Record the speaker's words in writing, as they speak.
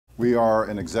We are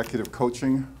an executive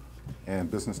coaching and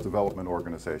business development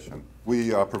organization. We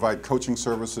provide coaching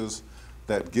services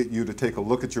that get you to take a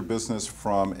look at your business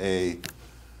from a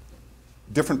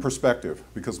different perspective,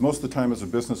 because most of the time as a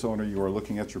business owner you are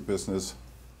looking at your business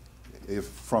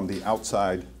from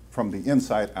the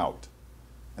inside out.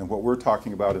 And what we're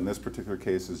talking about in this particular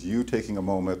case is you taking a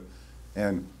moment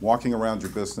and walking around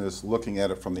your business, looking at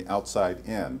it from the outside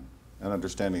in and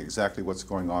understanding exactly what's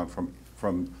going on from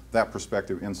that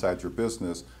perspective inside your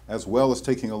business, as well as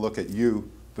taking a look at you,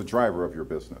 the driver of your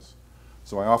business.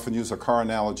 So I often use a car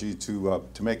analogy to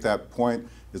make that point.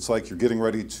 It's like you're getting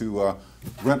ready to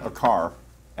rent a car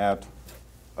at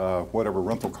whatever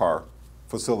rental car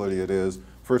facility it is.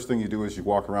 First thing you do is you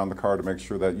walk around the car to make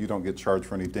sure that you don't get charged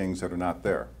for any dings that are not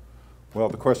there. Well,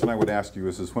 the question I would ask you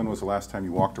is when was the last time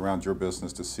you walked around your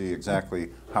business to see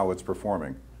exactly how it's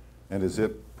performing? And is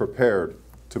it prepared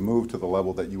to move to the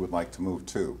level that you would like to move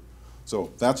to?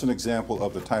 So that's an example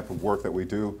of the type of work that we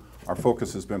do. Our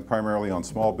focus has been primarily on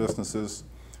small businesses,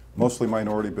 mostly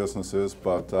minority businesses,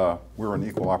 but we're an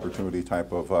equal opportunity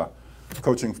type of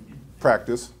coaching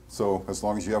practice. So as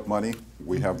long as you have money,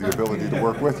 we have the ability to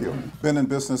work with you. Been in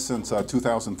business since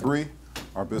 2003.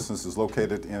 Our business is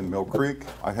located in Mill Creek.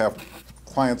 I have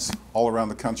clients all around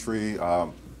the country,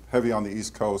 heavy on the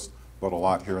East Coast, but a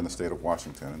lot here in the state of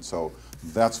Washington. And so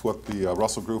that's what the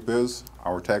Russell Group is.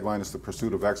 Our tagline is the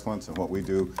pursuit of excellence, and what we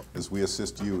do is we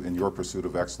assist you in your pursuit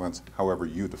of excellence, however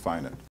you define it.